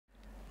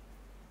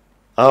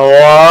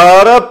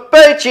What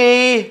about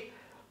ye?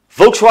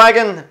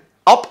 Volkswagen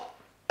up!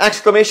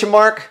 Exclamation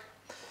mark.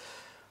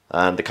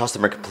 And the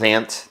customer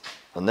complaint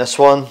on this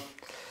one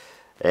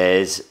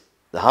is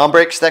the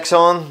handbrake sticks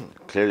on,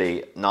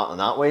 clearly not on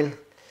that wheel.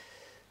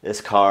 This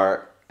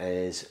car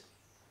is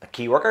a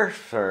key worker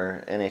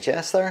for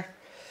NHS there.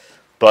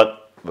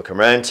 But we come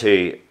round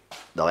to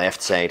the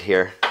left side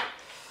here,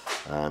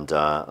 and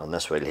on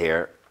this wheel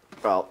here,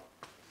 well,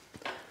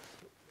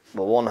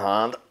 with one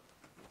hand,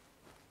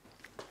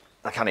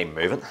 I can't even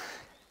move it.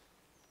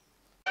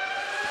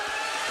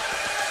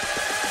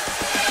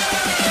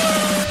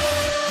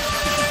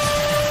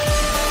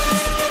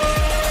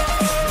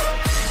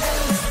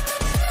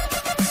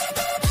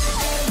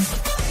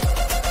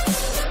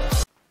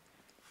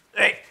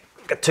 Right,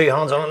 got two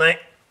hands on it now.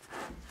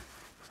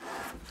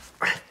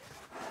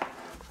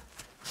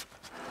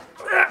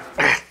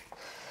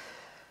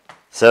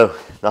 So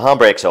the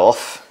handbrake's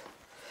off,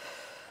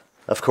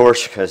 of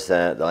course, because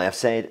the left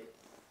side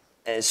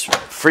is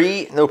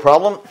free, no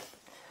problem.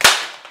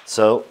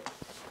 So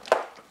I'll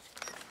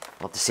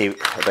have to see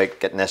about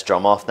getting this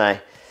drum off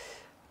now.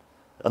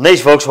 On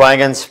these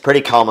Volkswagens,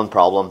 pretty common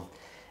problem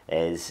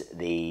is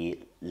the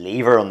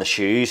lever on the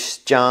shoes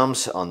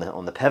jams on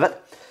the pivot,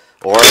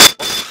 or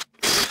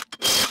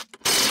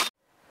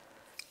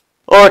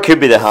it could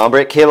be the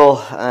handbrake cable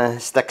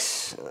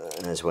sticks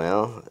as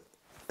well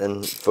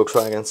in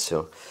Volkswagens.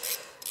 So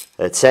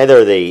it's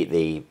either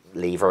the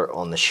lever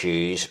on the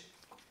shoes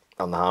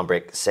on the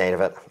handbrake side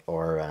of it,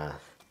 or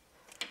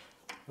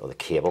the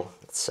cable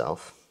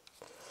itself.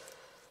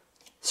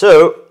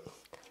 So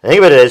I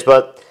think what it is,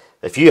 but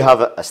if you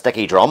have a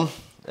sticky drum,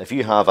 if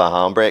you have a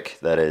handbrake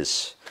that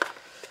is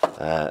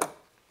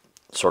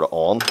sort of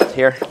on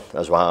here,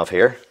 as we have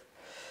here,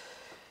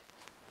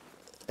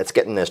 it's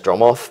getting this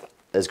drum off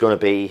is going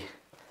to be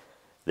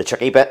the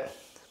tricky bit,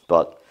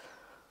 but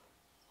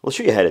we'll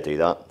show you how to do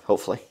that,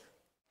 hopefully.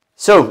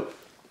 So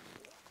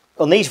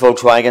on these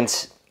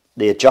Volkswagens,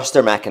 the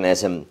adjuster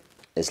mechanism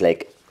is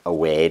like a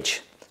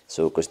wedge,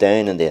 so it goes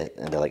down into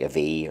like a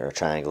V or a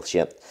triangle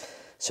shape.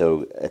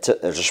 So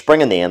there's a spring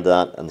in the end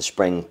of that, and the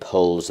spring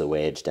pulls the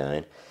wedge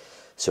down.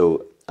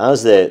 So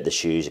as the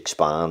shoes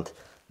expand,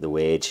 the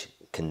wedge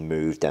can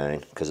move down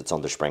because it's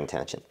under spring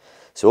tension.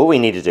 So what we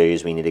need to do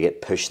is we need to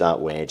push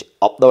that wedge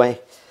up the way,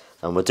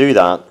 and we'll do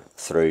that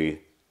through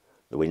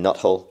the wheel nut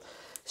hole.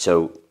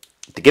 So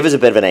to give us a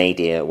bit of an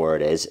idea where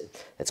it is,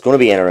 it's going to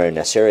be in around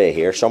this area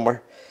here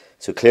somewhere.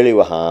 So clearly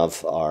we'll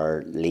have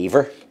our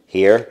lever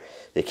here.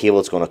 The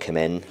cable's going to come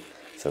in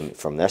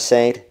from this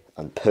side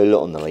and pull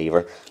on the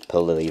lever,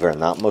 pull the lever in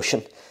that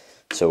motion.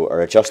 So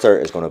our adjuster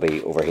is going to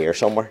be over here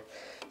somewhere.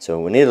 So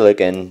we need to look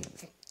in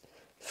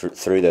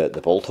through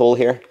the bolt hole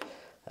here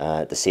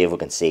to see if we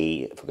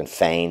can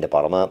find the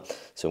bottom of it.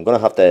 So I'm going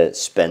to have to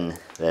spin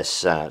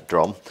this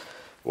drum,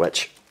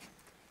 which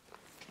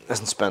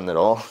doesn't spin at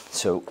all.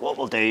 So what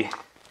we'll do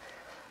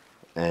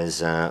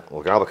is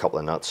we'll grab a couple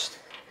of nuts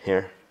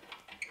here,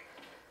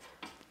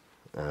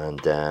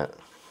 and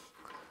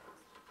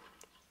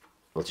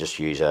we'll just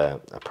use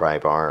a pry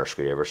bar or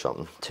screwdriver or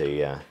something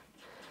to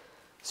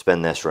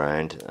spin this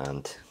round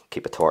and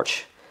keep a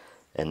torch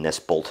in this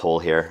bolt hole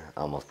here,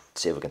 and we'll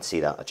see if we can see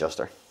that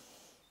adjuster.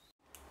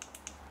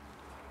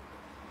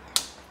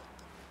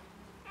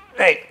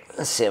 Right,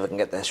 let's see if we can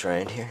get this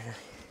round here.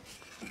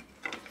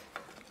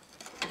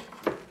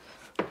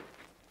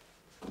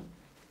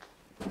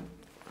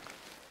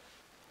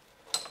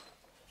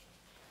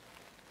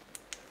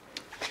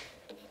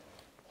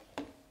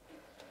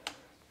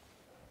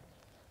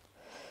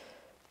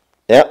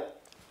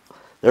 Yep,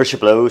 there she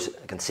blows,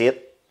 I can see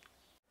it.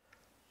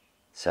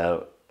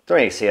 So, don't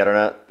really see it or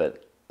not,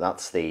 but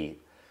that's the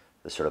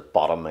sort of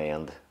bottom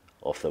end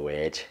of the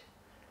wedge.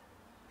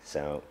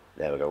 So,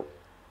 there we go.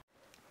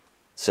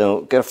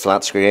 So, get a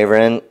flat screwdriver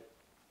in,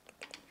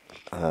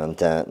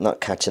 and not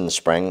catching the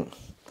spring,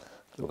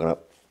 we're going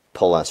to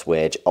pull this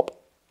wedge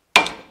up,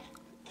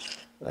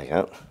 like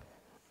that.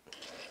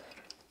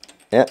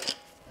 Yep.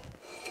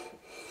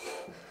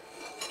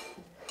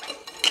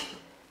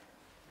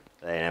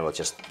 And we'll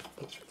just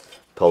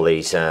pull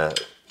these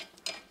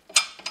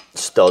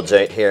studs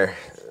out here.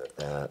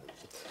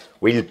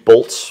 Wheel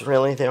bolts,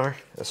 really, they are,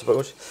 I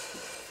suppose.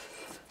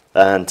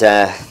 And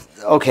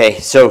okay,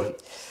 so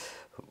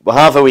we'll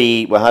have a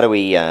wee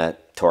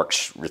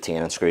Torx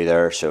retaining screw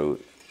there. So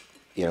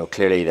you know,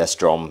 clearly this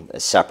drum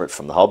is separate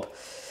from the hub,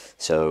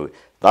 so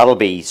that'll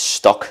be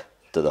stuck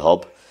to the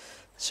hub.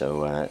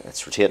 So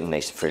it's rotating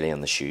nice and freely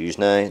on the shoes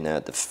now. Now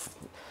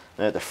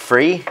they're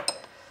free,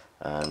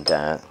 and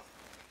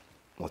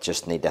we'll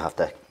just need to have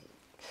to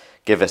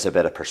give this a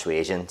bit of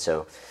persuasion.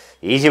 So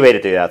the easy way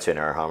to do that's with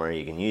an air hammer.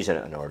 You can use an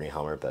ordinary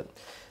hammer, but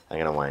I'm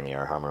going to wind the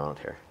air hammer on it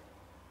here.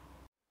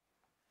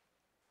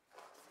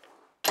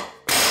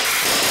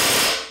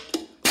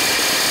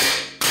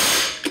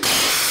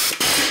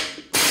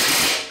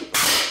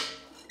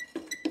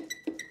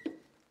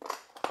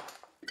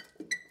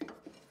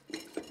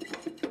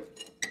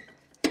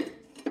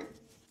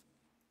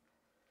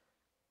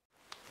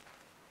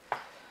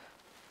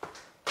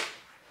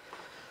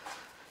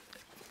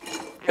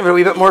 Give it a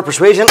wee bit more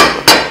persuasion.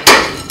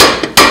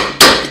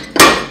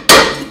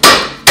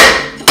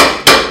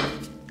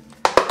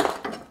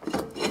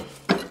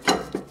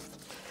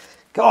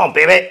 Come on,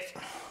 baby.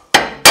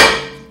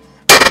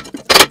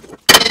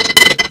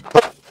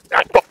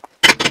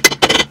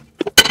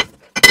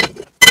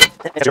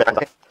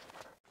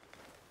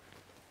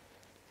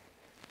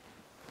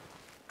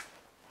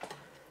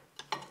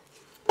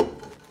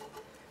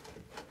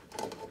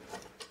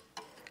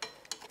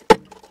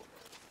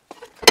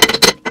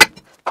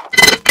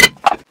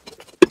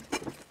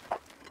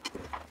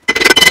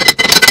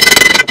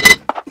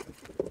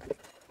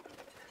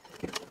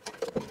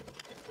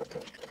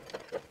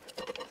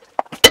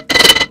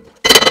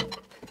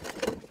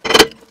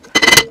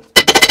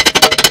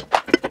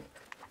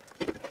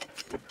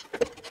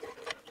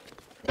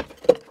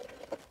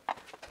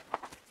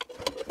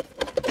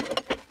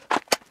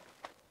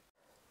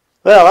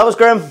 Well, that was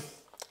grim.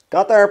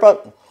 Got there,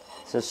 but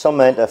there's some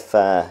amount of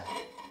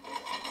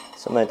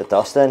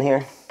dust in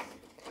here.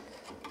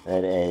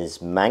 It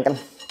is manking,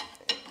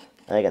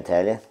 I can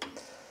tell you.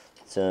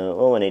 So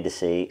all we need to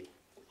see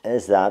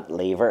is that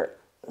lever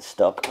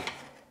stuck.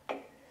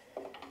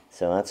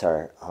 So that's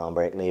our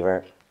handbrake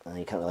lever, and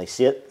you can't really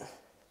see it.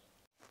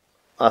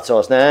 That's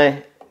us now.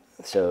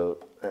 So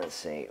let's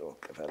see. We'll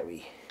give that a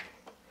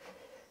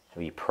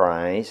wee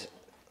prise.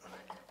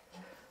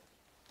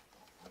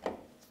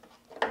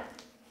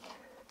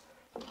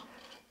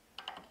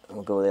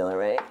 We'll go the other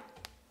way.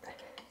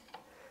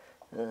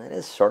 It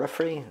is sort of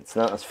free. It's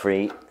not as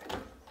free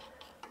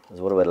as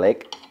what I would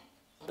like.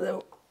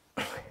 So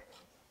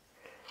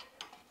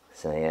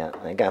yeah, I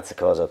think that's the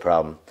cause of the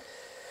problem.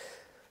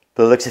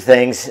 But the looks of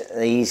things,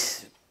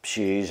 these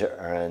shoes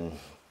are in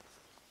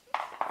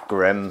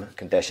grim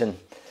condition.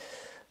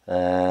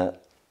 A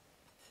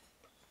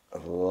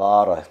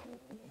lot of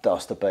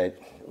dust about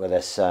with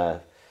this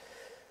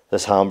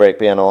this handbrake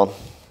being on,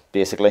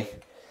 basically.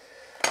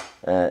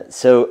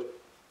 So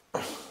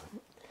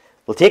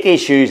we'll take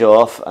these shoes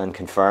off and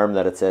confirm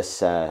that it's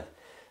this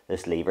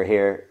lever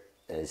here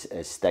is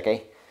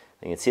sticky.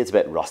 You can see it's a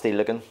bit rusty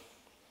looking.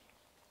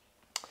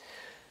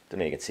 Don't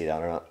know if you can see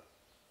that or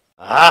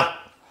not.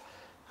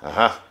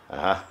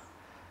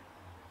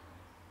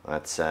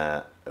 That's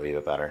a wee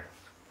bit better.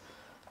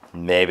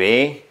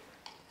 Maybe.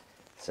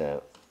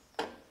 So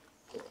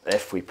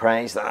if we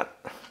prise that,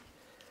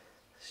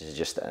 it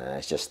just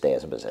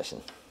stays in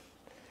position.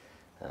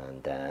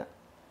 And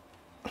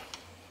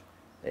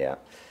yeah.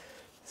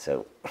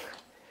 So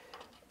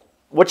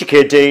what you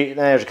could do,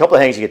 now there's a couple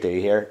of things you could do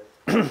here.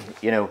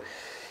 You know,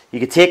 you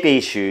could take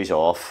these shoes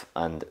off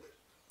and,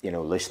 you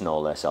know, loosen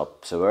all this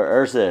up. So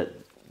there's the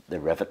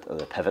rivet or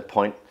the pivot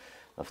point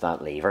of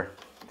that lever,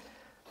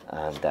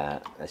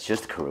 and it's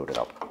just corroded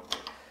up.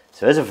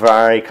 So it's a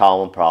very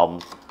common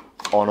problem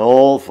on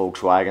all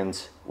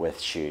Volkswagens with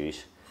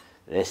shoes.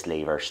 This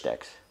lever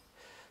sticks.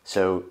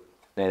 So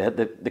now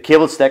the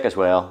cable stick as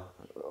well.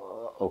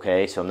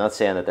 Okay, so I'm not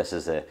saying that this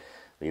is the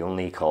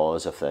only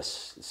cause of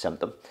this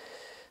symptom.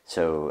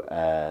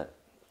 So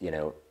you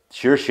know,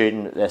 sure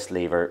shooting, this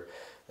lever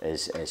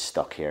is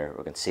stuck here.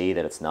 We can see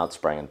that it's not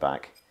springing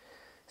back.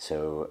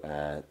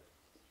 So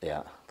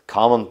yeah,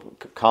 common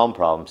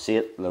problem. See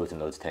it loads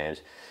and loads of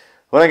times.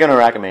 What I'm going to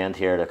recommend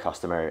here to the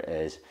customer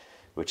is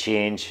we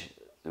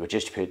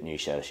just put a new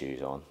set of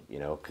shoes on, you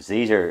know, because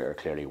these are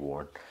clearly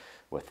worn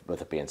with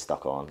it being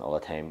stuck on all the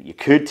time. You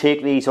could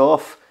take these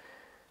off,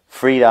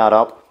 free that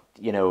up,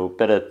 you know,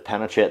 bit of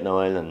penetrating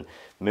oil and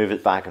move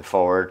it back and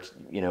forward,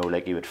 you know,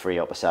 like you would free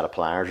up a set of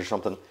pliers or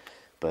something.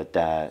 But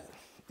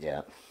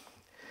yeah,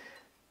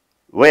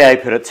 the way I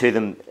put it to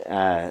them,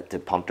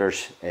 to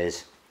punters,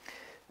 is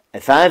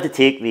if I have to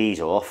take these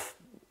off,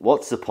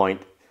 what's the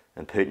point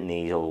in putting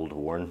these old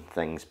worn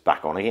things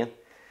back on again?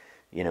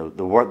 You know,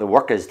 the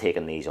work is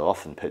taking these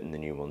off and putting the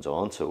new ones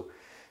on. So,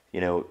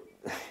 you know,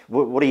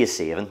 what are you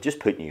saving? Just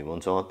put new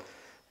ones on.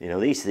 You know,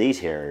 these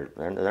here,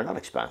 they're not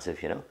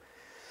expensive, you know.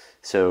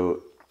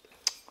 So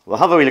we'll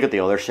have a wee look at the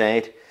other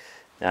side.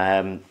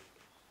 A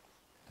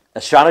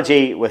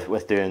strategy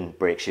with doing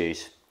brake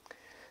shoes,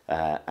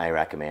 I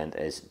recommend,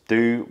 is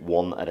do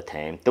one at a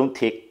time. Don't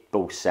take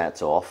both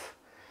sets off,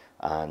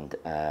 and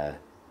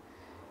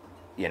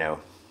you know,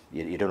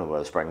 you don't know where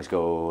the springs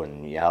go,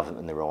 and you have them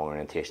in the wrong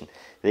orientation.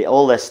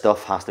 All this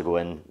stuff has to go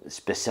in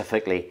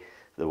specifically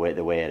the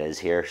way it is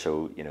here.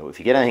 So, you know, if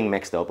you get anything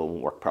mixed up, it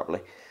won't work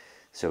properly.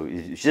 So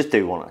you just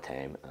do one at a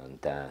time, and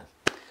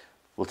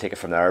we'll take it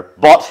from there.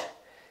 But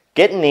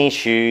getting these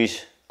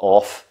shoes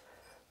off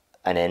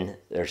and in,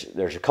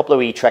 there's a couple of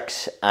wee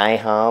tricks I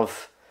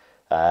have.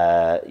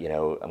 You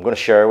know, I'm going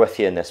to share with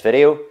you in this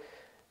video.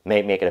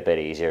 Might make it a bit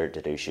easier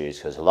to do shoes,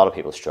 because a lot of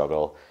people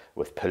struggle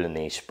with pulling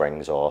these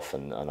springs off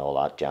and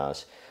all that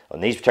jazz.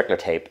 On these particular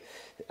type,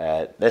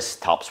 this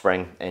top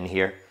spring in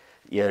here,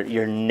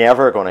 you're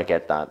never going to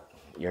get that.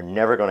 You're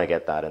never going to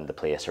get that into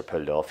place or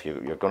pulled off.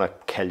 You're going to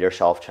kill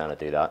yourself trying to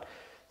do that.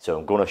 So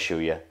I'm going to show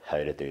you how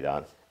to do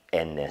that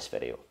in this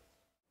video.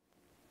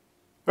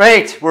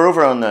 Right, we're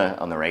over on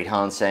the right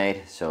hand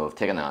side. So I've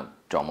taken that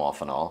drum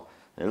off and all.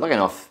 And lucky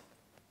enough,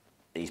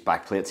 these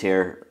back plates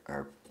here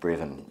are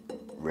brave and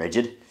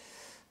rigid.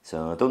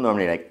 So I don't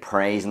normally like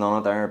praising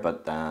on it there,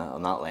 but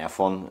on that left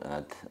one,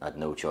 I had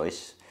no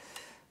choice.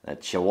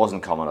 She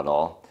wasn't coming at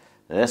all.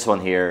 Now, this one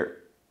here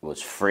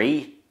was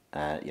free,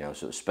 you know,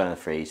 so it was spinning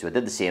free. So I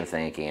did the same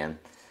thing again.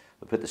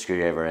 We put the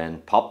screwdriver in,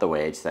 popped the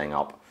wedge thing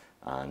up,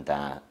 and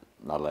not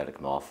allowed it to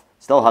come off.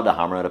 Still had to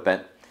hammer it a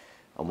bit,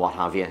 and what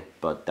have you,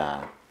 but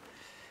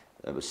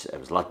it was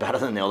a lot better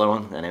than the other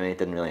one. Anyway,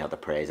 didn't really have to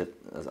praise it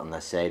on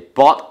this side.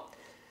 But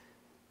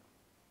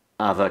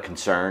I have a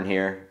concern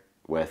here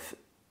with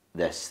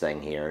this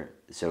thing here.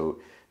 So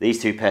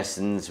these two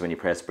pistons, when you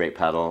press the brake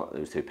pedal,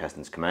 those two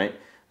pistons come out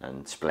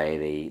and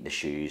splay the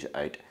shoes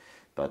out.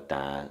 But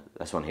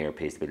this one here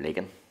appears to be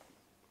leaking.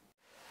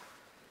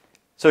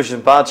 So she's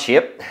in bad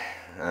shape.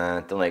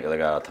 Don't like the look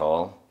at it at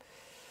all.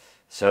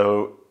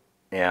 So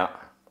yeah,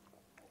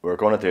 we're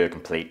going to do a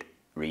complete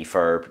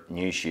refurb,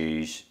 new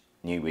shoes,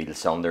 new wheel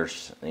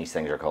cylinders. These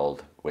things are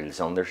called wheel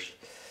cylinders.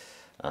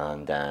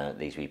 And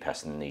these wee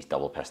piston, these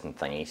double piston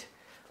thingies.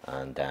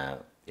 And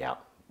yeah,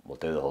 we'll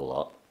do the whole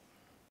lot.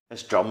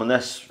 This drum on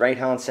this right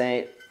hand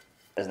side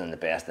isn't in the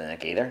best of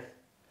nick either.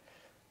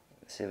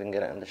 Let's see if we can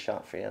get it in the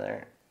shot for you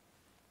there.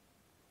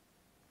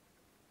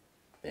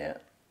 Yeah.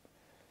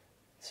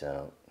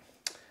 So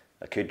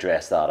I could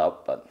dress that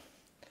up, but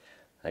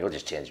I think I'll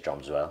just change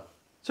drums as well.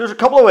 So there's a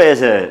couple of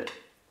ways of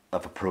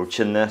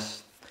approaching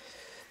this.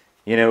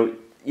 You know,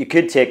 you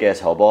could take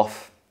this hub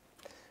off.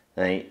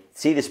 Now,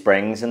 see the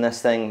springs in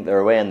this thing?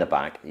 They're way in the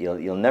back.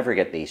 You'll never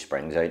get these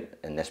springs out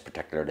in this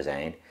particular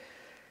design.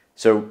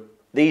 So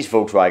these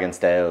Volkswagen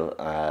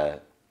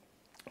style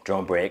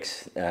drum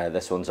brakes,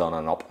 this one's on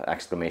an up,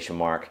 exclamation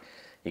mark.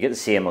 You get the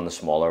same on the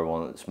smaller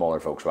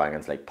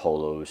Volkswagens like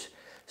Polos,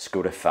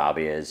 Skoda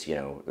Fabias, you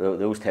know,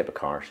 those type of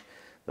cars.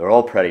 They're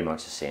all pretty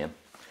much the same.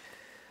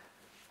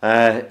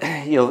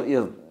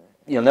 You'll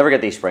never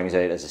get these springs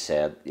out, as I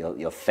said.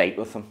 You'll fight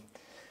with them.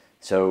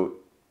 So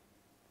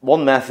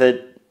one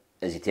method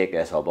is you take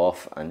this hub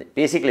off, and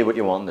basically what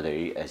you want to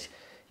do is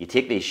you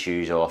take these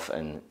shoes off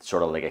in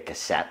sort of like a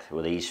cassette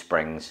with these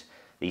springs,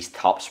 these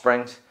top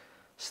springs,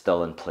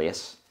 still in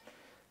place.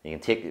 You can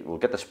take, we'll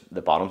get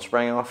the bottom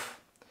spring off.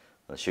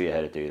 I'll show you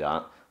how to do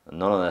that. And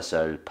none of this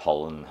old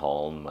pulling,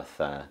 hauling with,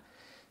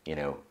 you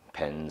know,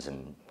 pins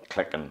and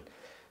clicking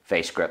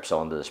face grips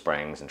onto the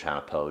springs and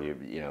trying to pull.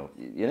 You know,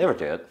 you never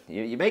do it.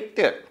 You might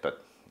do it,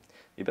 but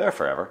you'll be there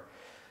forever,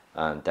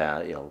 and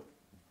you'll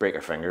break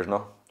your fingers and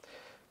all.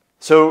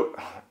 So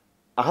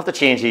I have to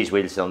change these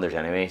wheel cylinders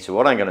anyway. So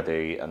what I'm going to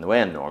do, and the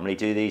way I normally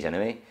do these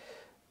anyway,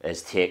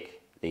 is take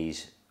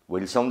these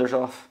wheel cylinders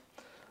off,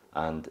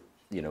 and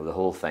you know, the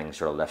whole thing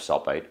sort of lifts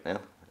up out, you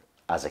know,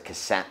 as a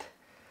cassette,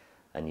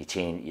 and you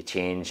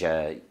change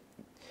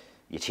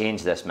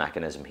this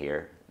mechanism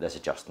here, this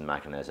adjusting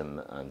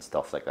mechanism and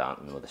stuff like that,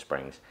 and with the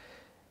springs,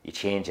 you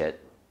change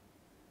it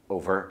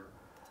over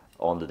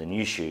onto the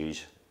new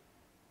shoes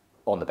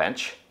on the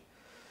bench.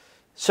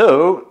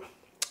 So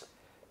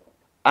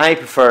I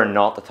prefer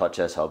not to touch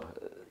this hub.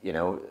 You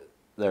know,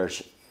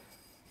 there's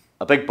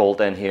a big bolt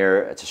in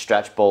here. It's a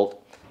stretch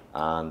bolt,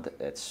 and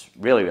it's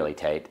really, really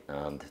tight,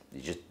 and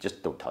you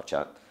just don't touch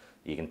that.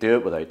 You can do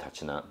it without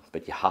touching that,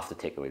 but you have to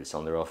take the wheel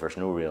cylinder off. There's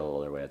no real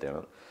other way of doing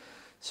it.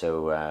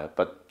 So,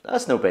 but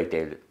that's no big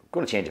deal. I'm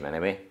going to change them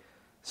anyway.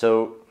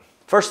 So,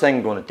 first thing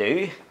I'm going to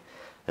do,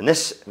 and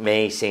this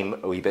may seem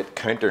a wee bit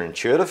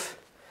counterintuitive,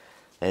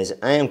 is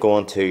I am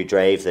going to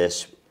drive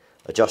this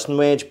adjusting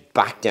wedge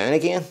back down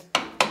again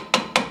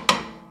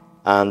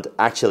and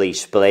actually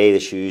splay the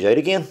shoes out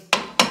again.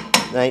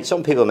 Now,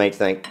 some people might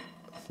think,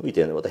 what are you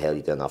doing? What the hell are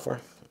you doing that for?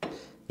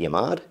 You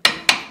mad?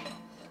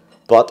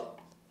 But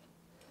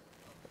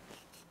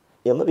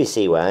you'll maybe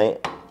see why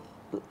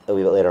a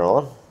wee bit later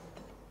on,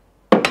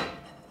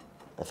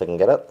 if I can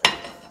get it.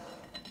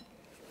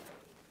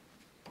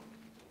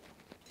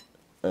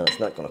 No, it's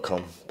not going to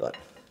come, but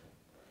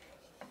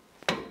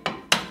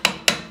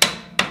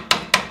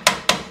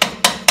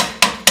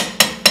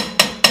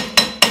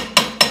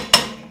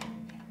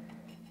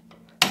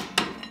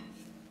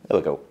there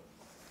we go.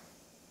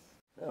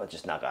 I'll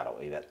just knock that out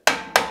a wee bit.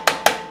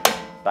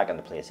 Back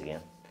into place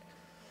again.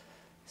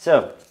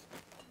 So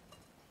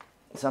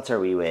that's our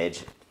wee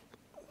wedge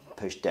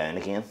pushed down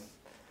again.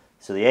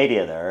 So the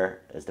idea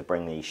there is to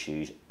bring these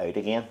shoes out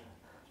again,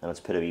 and let's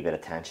put a wee bit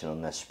of tension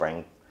on this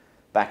spring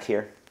back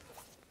here.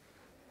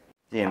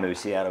 Yeah, maybe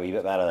see that a wee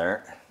bit better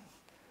there.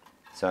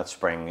 So that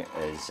spring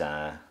is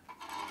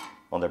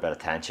under a bit of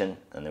tension,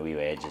 and the wee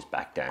wedge is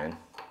back down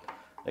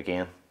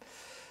again.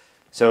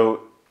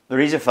 So the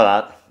reason for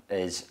that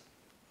is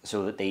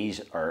so that these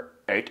are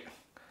out,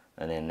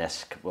 and then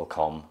this will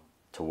come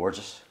towards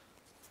us.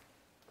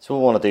 So what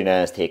we want to do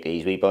now is take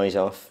these wee boys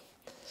off.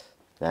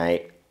 Now,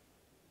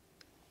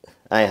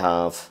 I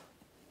have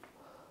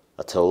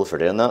a tool for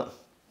doing that,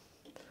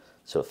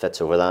 so it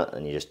fits over that,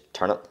 and you just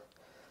turn it.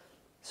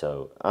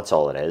 So that's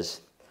all it is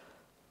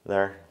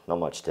there, not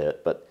much to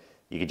it, but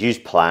you could use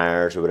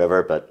pliers or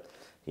whatever, but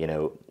you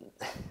know,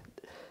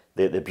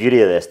 the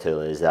beauty of this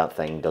tool is that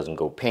thing doesn't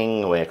go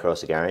ping away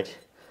across the garage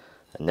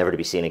and never to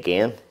be seen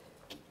again.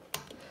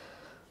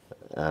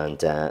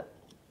 and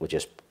we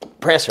just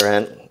press her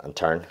in and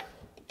turn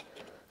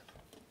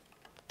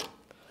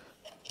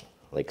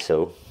like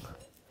so,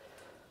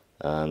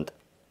 and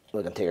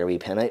we can take our wee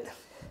pin out.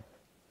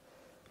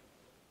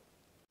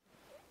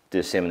 Do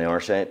the same on the other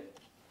side.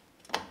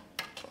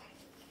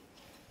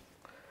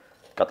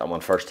 Got that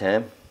one first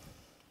time.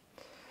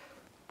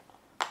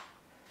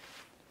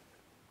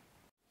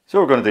 So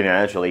what we're going to do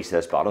now is release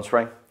this bottom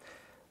spring,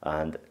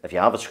 and if you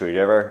have a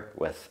screwdriver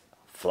with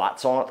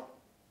flats on it,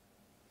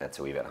 it's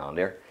a wee bit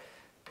handier.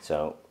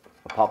 So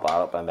we'll pop that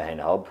up in behind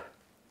the hub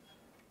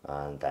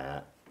and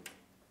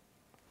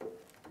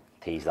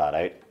tease that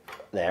out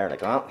there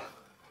like that.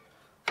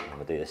 And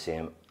we'll do the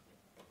same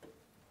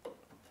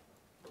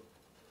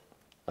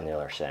on the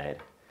other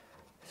side.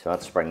 So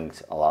that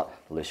spring's a lot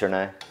looser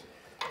now.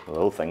 The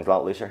whole thing's a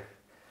lot looser.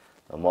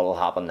 And what will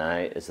happen now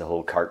is the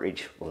whole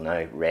cartridge will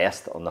now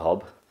rest on the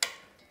hub.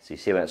 So you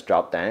see when it's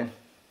dropped down.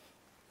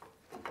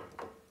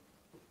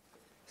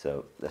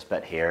 So this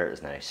bit here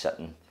is now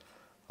sitting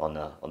on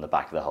the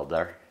back of the hub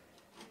there.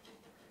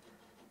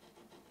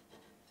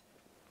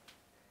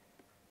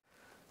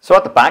 So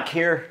at the back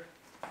here,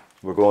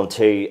 we're going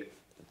to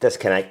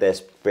disconnect this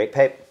brake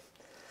pipe.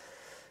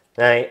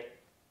 Now,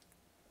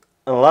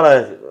 a lot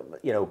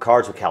of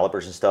cars with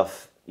calipers and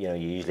stuff, you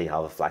usually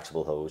have a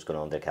flexible hose going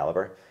on the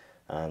caliper,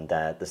 and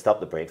to stop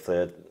the brake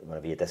fluid,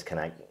 whenever you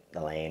disconnect the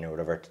line or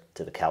whatever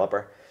to the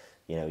caliper,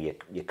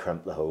 you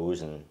crimp the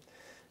hose and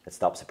it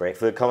stops the brake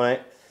fluid coming out.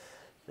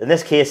 In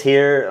this case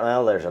here,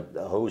 well, there's a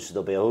hose.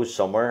 There'll be a hose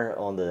somewhere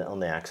on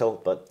the axle,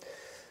 but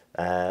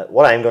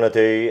what I'm going to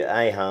do,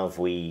 I have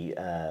wee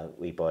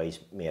boys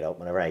made up.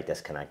 Whenever I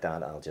disconnect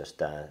that, I'll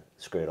just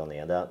screw it on the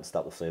end of that and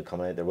stop the fluid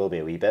coming out. There will be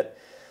a wee bit.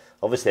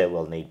 Obviously, it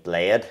will need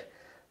blade,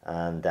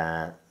 and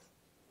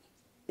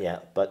yeah.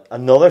 But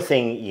another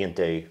thing you can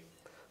do,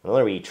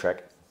 another wee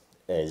trick,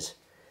 is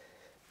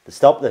to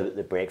stop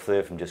the brake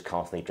fluid from just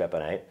constantly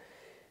dripping out.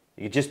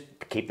 You just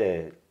keep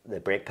the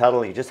brake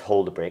pedal. You just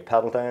hold the brake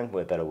pedal down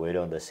with a bit of wood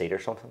on the seat or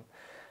something,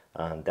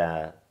 and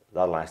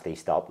that'll actually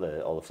stop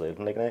all the fluid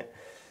from leaking out.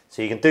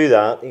 So you can do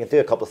that. You can do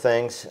a couple of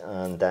things,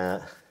 and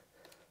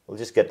we'll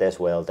just get this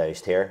well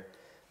doused here.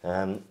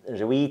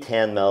 There's a wee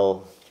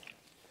 10mm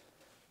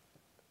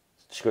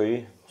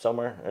screw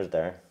somewhere. There's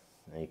there.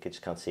 You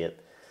just can't see it.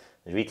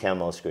 There's a wee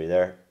 10mm screw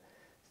there.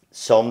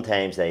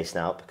 Sometimes they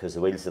snap because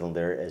the wheel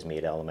cylinder is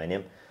made of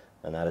aluminium,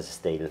 and that is a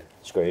steel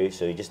screw.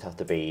 So you just have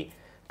to be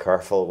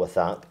careful with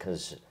that,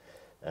 because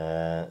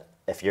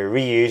if you're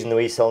reusing the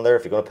wheel cylinder,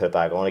 if you're going to put it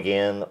back on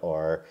again,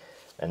 or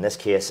in this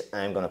case,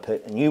 I'm going to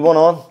put a new one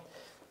on.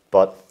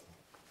 But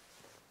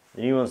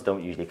the new ones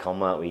don't usually come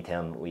with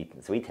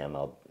it's a wee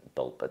 10mm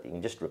bolt, but you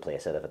can just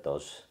replace it if it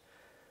does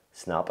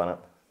snap on it.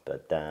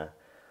 But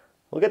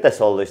we'll get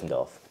this all loosened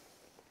off.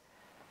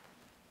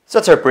 So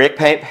that's our brake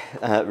pipe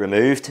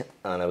removed,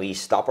 and a wee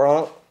stopper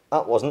on it.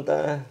 That wasn't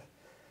a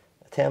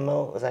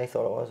 10mm as I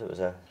thought it was. It was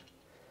a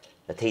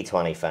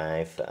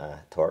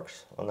T25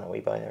 Torx on that wee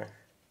boy there.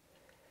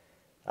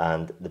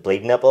 And the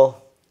bleed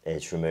nipple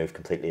is removed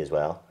completely as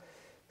well.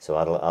 So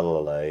that'll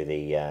allow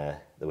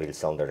the wheel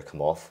cylinder to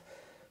come off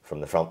from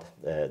the front.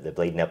 The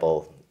bleed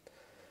nipple,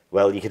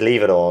 well, you could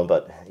leave it on,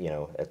 but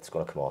it's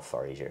going to come off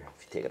far easier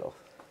if you take it off.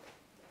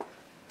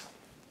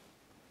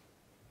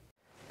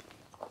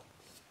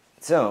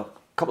 So,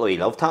 a couple of wee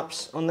love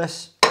taps on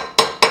this.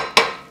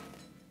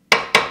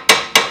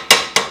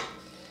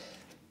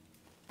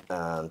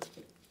 And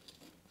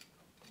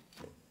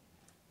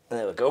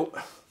there we go.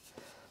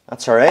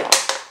 That's all right.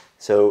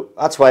 So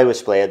that's why we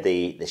splayed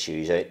the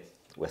shoes out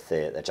with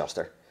the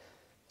adjuster,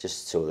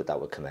 just so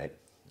that would come out,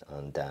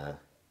 and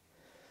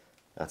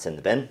that's in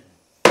the bin.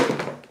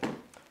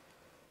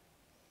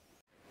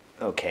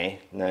 Okay,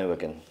 now we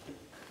can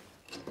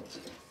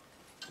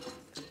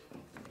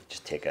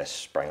just take a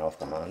spring off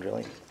the hand,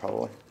 really,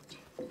 probably,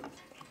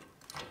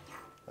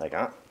 like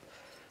that,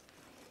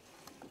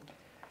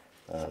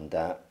 and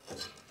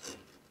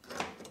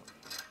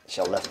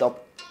she'll lift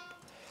up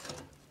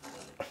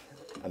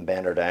and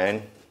bend her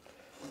down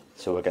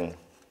so we can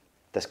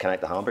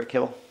disconnect the handbrake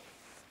cable.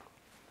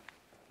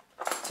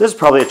 So this is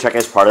probably the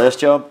trickiest part of this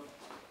job,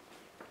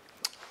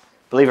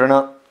 believe it or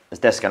not, is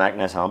disconnecting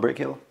this handbrake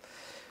cable,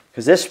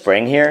 because this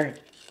spring here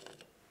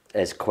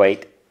is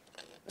quite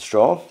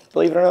strong,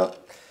 believe it or not,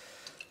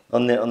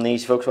 on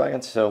these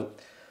Volkswagens. So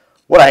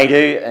what I do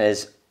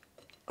is,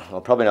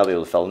 I'll probably not be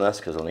able to film this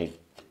because I'll need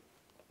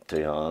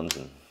 2 hands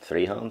and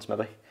 3 hands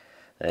maybe,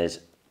 is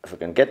if we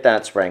can get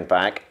that spring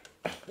back,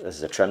 this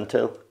is a trim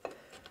tool,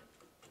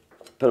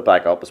 put it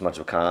back up as much as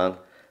we can,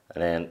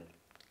 and then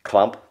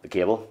clamp the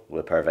cable with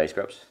a pair of vice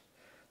grips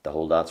to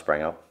hold that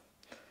spring up.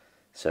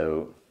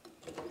 So,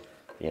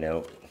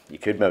 you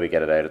could maybe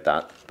get it out at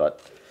that,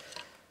 but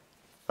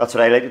that's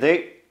what I like to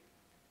do.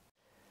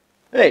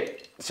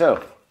 Right,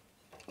 so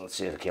let's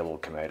see if the cable will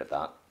come out at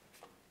that.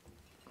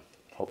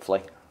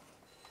 Hopefully,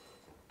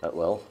 it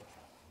will.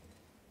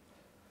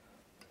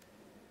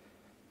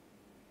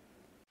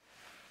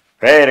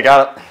 Right, I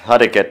got it. Had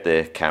to get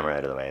the camera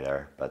out of the way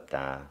there, but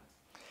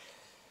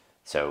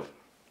so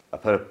I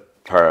put a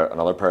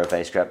another pair of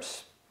vice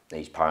grips,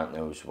 these parent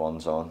nose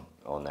ones on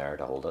there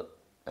to hold it,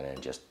 and then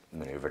just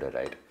maneuvered it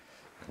out.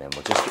 And then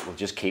we'll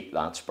just keep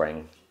that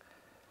spring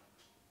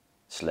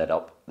slid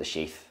up the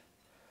sheath.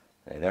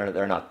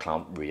 They're not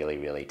clamped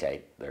really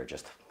tight. They're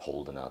just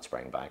holding that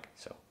spring back.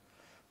 So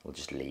we'll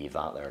just leave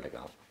that there like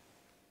that.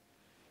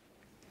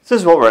 So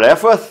this is what we're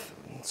left with.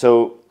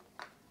 So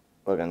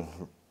we can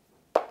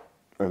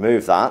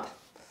remove that,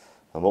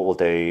 and what we'll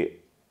do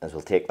is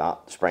we'll take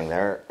that spring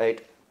there out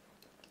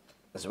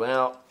as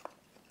well.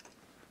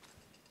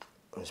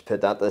 Just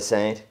put that to the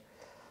side,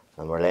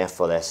 and we're left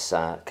with this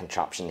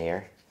contraption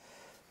here,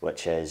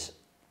 which is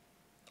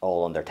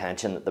all under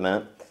tension at the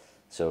minute.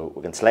 So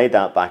we can slide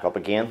that back up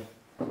again.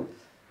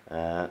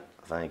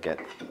 If I get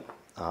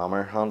a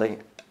hammer handy,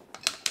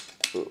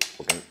 we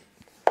can,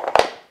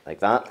 like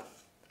that.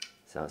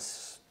 So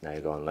that's now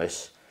going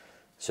loose.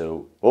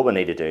 So what we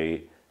need to do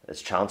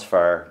is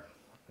transfer,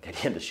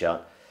 get into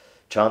shot,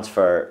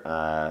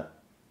 transfer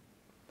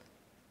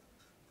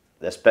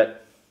this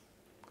bit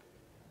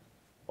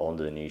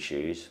onto the new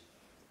shoes.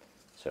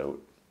 So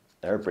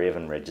they're brave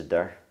and rigid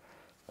there,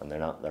 and they're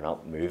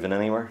not moving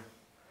anywhere,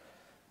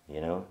 you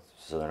know,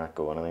 so they're not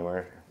going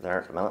anywhere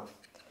there at the minute.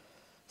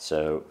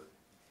 So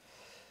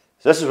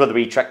this is where the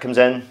wee trick comes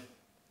in.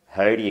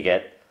 How do you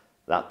get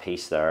that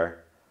piece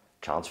there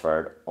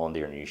transferred onto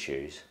your new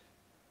shoes?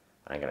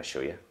 I'm going to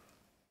show you.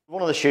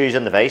 One of the shoes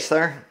in the vise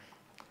there,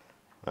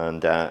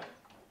 and it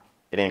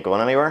ain't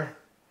going anywhere.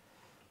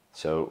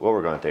 So what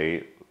we're going to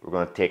do, we're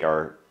going to take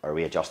our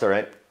wee adjuster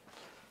out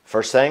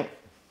first thing.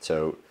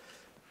 So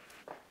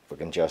we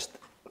can just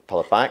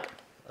pull it back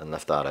and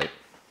lift that out.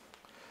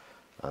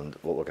 And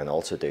what we can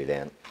also do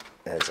then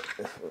is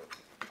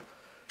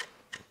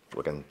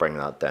we can bring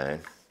that down,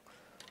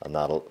 and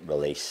that'll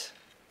release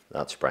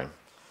that spring.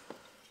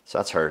 So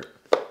that's her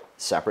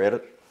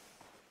separated.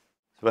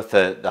 With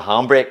the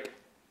handbrake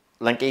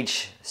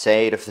linkage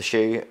side of the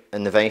shoe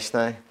in the vise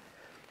now,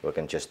 we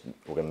can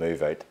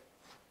move out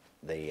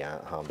the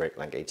handbrake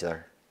linkage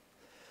there,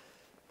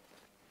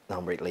 the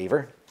handbrake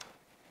lever.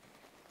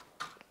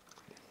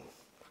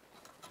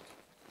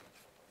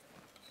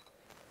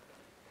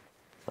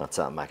 That's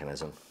that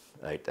mechanism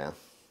out there.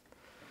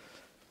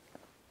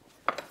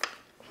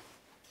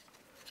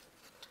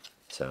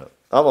 So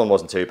that one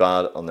wasn't too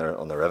bad on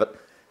the rivet,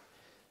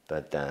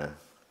 but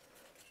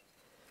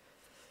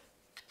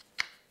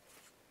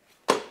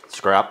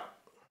scrap.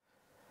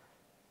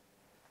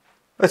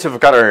 Right, so we've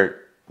got our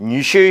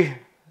new shoe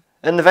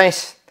in the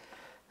vise.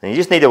 And you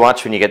just need to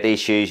watch when you get these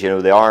shoes, you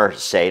know, they are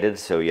sided,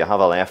 so you have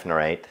a left and a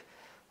right,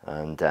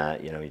 and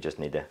you know, you just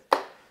need to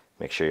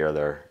make sure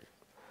they're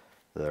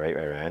the right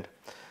way around.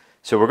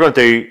 So we're going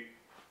to do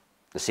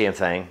the same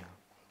thing,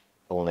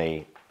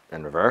 only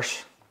in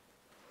reverse,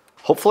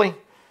 hopefully.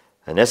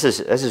 And this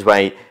is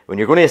why when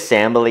you're going to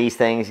assemble these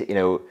things, you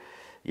know,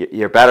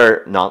 you're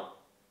better not,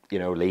 you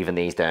know, leaving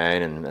these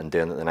down and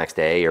doing it the next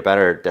day. You're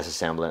better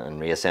disassembling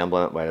and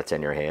reassembling it while it's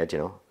in your head, you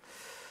know.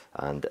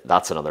 And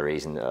that's another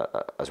reason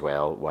as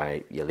well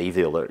why you leave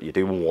the other, you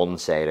do one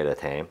side at a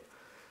time,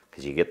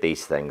 because you get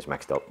these things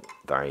mixed up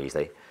very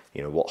easily.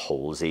 You know, what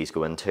holes these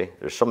go into.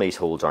 There's some of these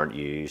holes aren't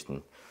used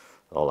and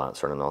all that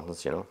sort of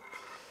nonsense, you know.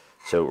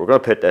 So we're going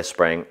to put this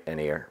spring in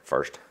here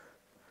first.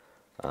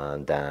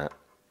 And I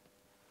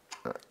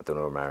don't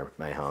know,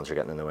 my hands are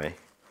getting in the way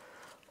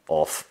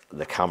off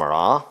the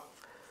camera.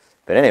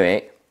 But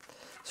anyway,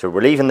 so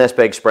we're leaving this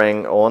big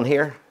spring on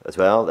here as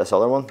well, this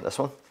other one, this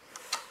one.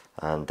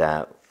 And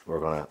we're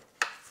going to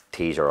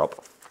tease her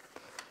up.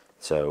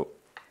 So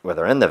with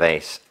her in the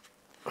vise,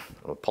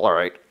 we'll pull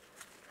her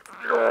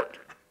out.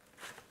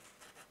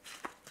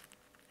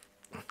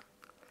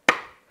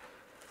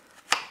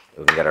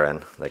 We can get her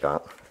in like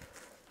that.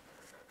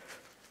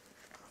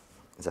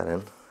 Is that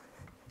in?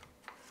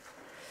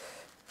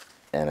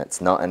 And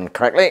it's not in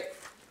correctly,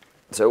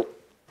 so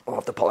we'll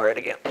have to pull her out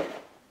again.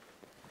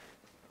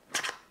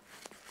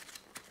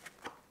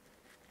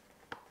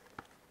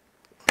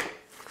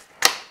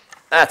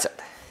 That's it.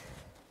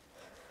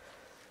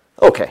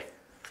 Okay.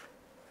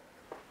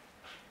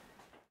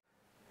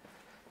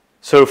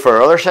 So for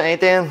our other side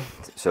then,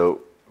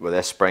 so with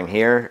this spring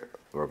here,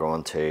 we're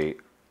going to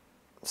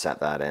set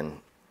that in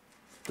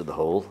to the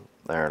hole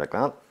there like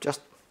that, just,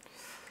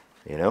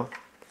 you know.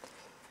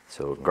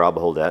 So grab a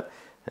hold of that.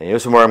 And you know,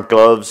 some wearing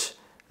gloves.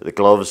 The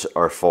gloves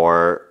are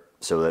for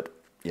so that,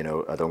 you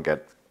know, I don't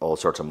get all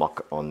sorts of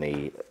muck on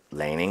the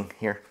lining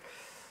here.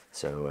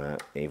 So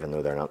even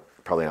though they're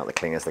probably not the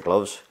cleanest of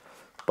gloves,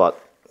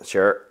 but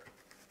sure,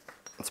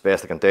 it's the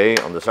best I can do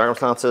under the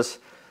circumstances.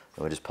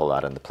 And we just pull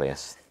that into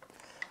place.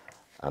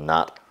 And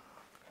that,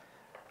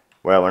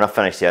 well, we're not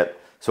finished yet.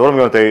 So what I'm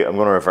going to do, I'm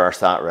going to reverse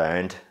that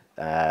round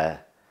the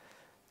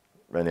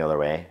other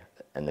way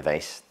in the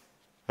vise.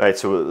 Right,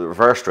 so the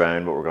reversed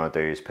round, what we're going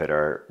to do is put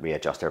our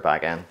readjuster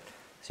back in.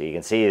 So you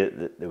can see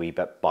the wee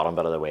bit, bottom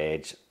bit of the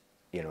wedge,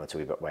 you know, it's a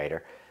wee bit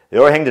wider. The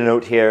other thing to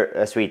note here,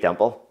 this wee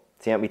dimple,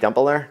 see that wee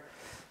dimple there?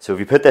 So if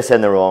you put this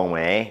in the wrong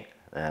way,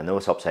 no,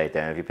 it's upside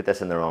down, if you put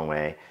this in the wrong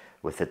way,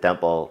 with the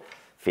dimple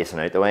facing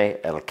out the way,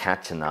 it'll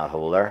catch in that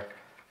hole there.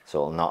 so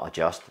it will not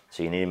adjust.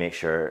 So you need to make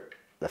sure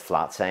the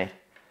flat side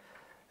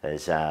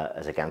is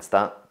against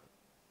that.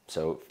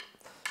 So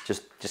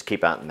just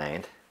keep that in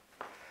mind.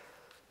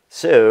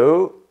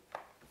 So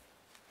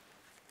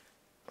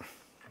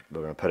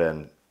we're going to put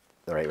in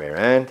the right way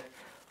around,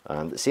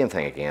 and the same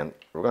thing again.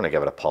 We're going to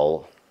give it a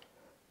pull,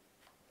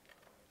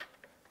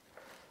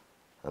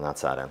 and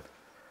that's that in.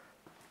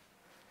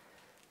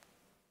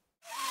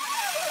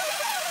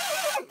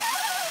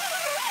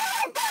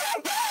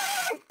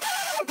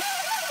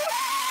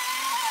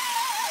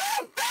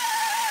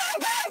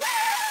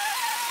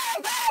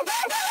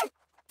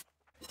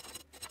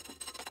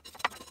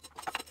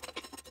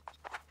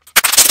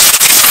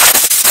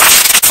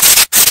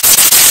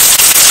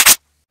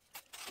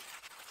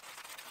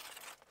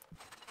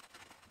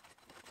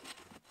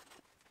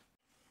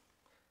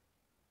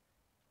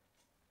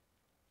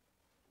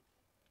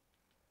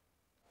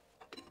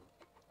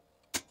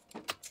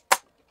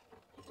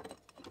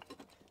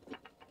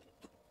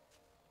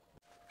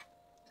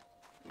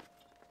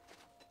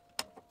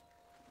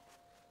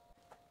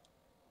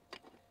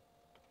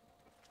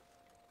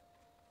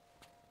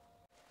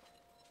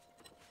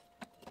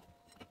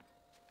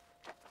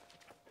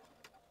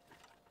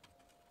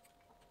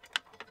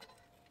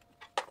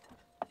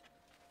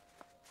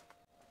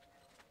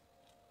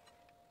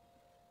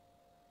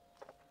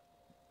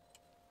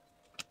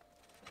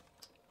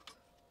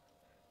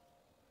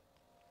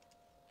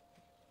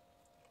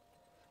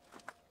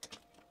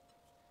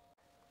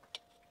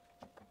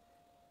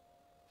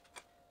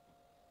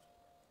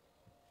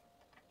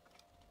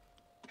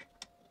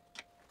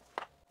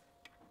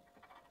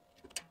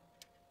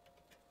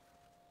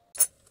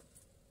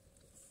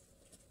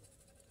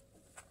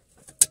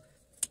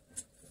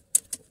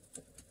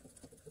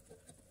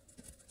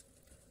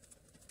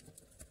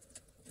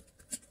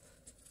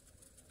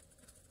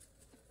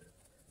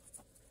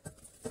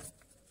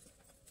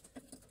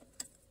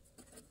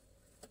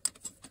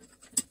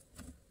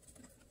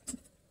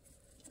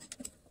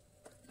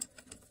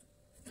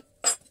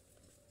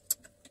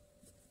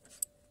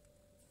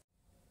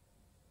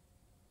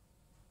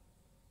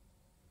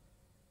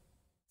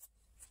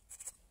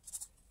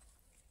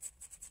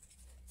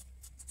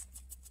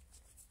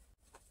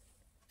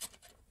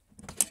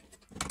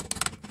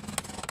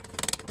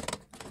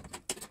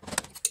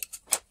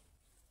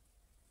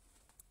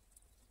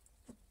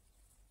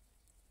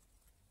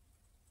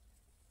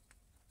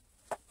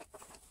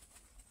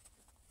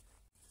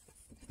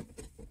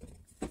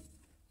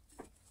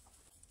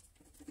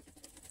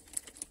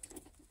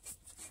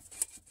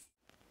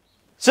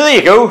 So there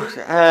you go.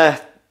 I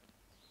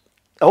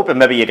hope that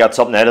maybe you got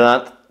something out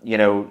of that. You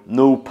know,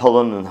 no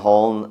pulling and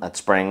hauling at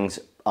springs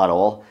at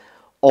all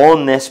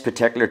on this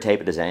particular type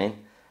of design.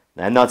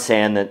 Now, I'm not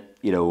saying that,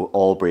 you know,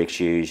 all brake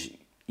shoes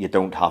you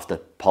don't have to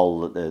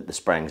pull the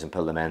springs and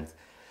pull them in.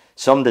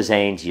 Some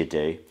designs you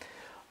do.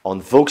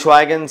 On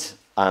Volkswagens,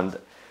 and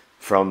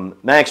from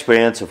my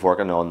experience of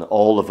working on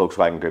all the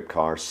Volkswagen Group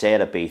cars, say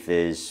it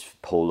Ibizas,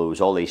 Polos,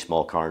 all these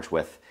small cars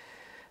with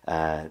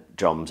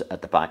drums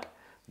at the back,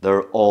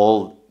 they're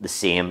all the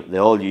same. They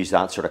all use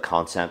that sort of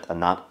concept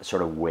and that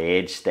sort of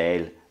wedge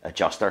style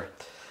adjuster.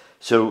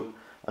 So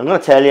I'm going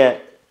to tell you,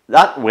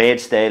 that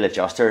wedge style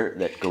adjuster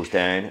that goes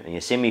down, and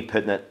you see me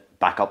putting it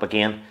back up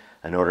again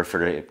in order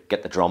for it to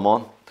get the drum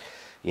on,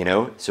 you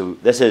know. So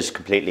this is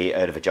completely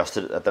out of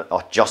adjustment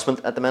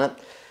at the minute.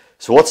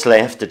 So what's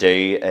left to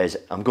do is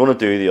I'm going to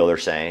do the other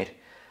side,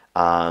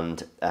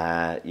 and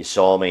you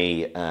saw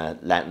me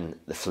letting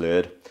the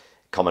fluid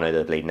coming out of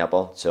the bleed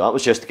nipple. So that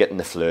was just getting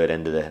the fluid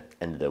into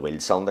the wheel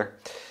cylinder.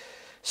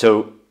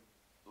 So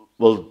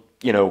we'll,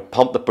 you know,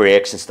 pump the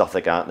brakes and stuff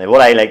like that. Now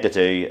what I like to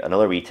do,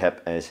 another wee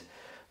tip, is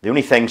the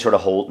only thing sort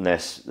of holding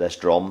this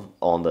drum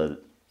onto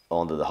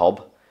the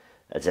hub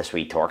is this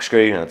wee torque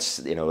screw, and it's,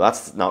 you know,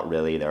 that's not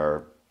really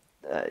there,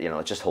 you know,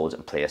 it just holds it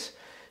in place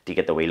to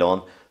get the wheel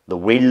on. The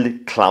wheel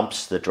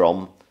clamps the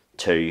drum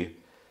to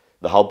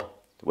the hub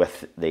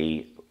with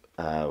the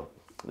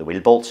wheel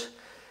bolts.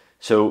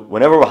 So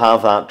whenever we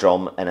have that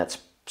drum in its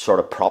sort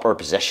of proper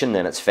position,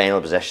 in its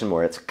final position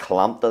where it's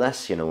clamped to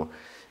this, you know,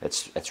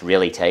 it's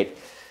really tight,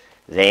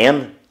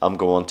 then I'm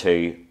going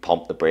to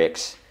pump the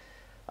brakes.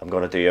 I'm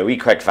going to do a wee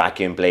quick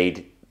vacuum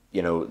bleed.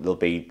 You know, there'll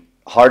be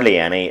hardly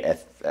any,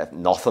 if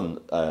nothing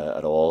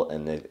at all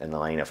in the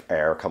line of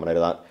air coming out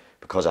of that,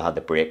 because I had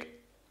the brake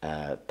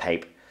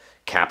pipe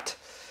capped.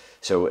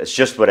 So it's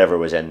just whatever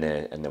was in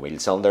the wheel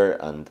cylinder,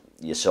 and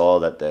you saw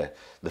that the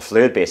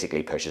fluid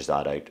basically pushes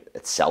that out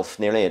itself,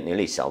 it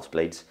nearly self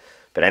bleeds.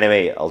 But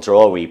anyway, I'll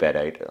draw a wee bit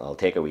out. I'll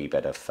take a wee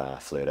bit of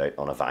fluid out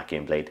on a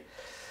vacuum bleed,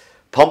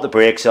 pump the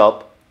brakes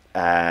up,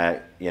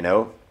 you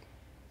know,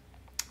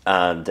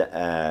 and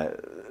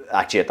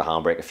actuate the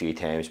handbrake a few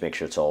times, make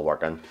sure it's all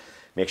working,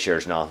 make sure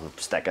there's nothing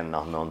sticking,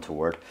 nothing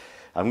untoward.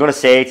 I'm going to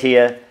say to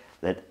you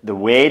that the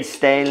Wade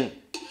style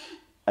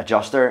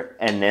adjuster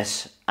in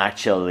this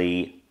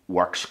actually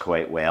works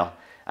quite well.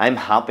 I'm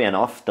happy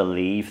enough to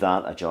leave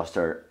that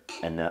adjuster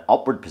in the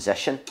upward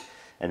position,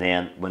 and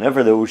then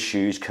whenever those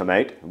shoes come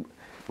out,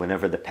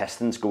 whenever the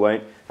pistons go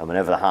out and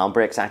whenever the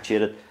handbrake's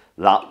actuated,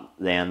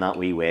 that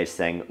wee wedge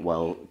thing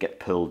will get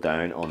pulled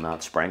down on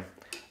that spring,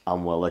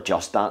 and we'll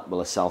adjust that,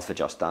 we'll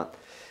self-adjust that.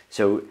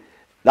 So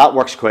that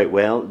works quite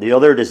well. The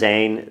other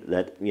design,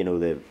 that, you know,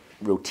 the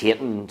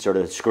rotating sort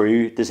of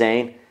screw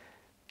design,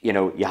 you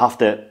know, you have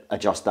to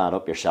adjust that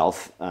up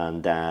yourself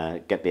and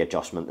get the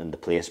adjustment into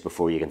place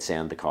before you can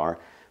send the car,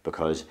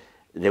 because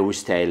those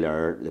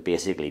style they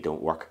basically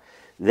don't work.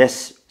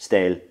 This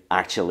style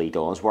actually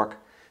does work,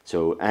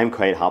 so I'm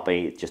quite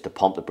happy just to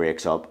pump the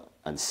brakes up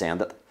and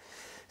send it.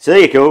 So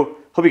there you go.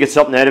 Hope you get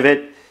something out of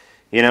it.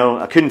 You know,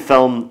 I couldn't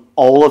film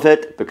all of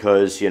it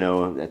because, you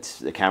know,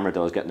 the camera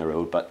does get in the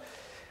road, but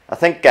I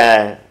think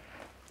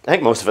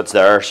most of it's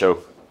there.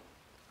 So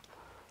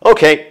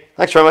okay,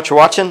 thanks very much for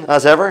watching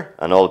as ever,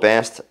 and all the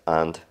best,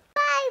 and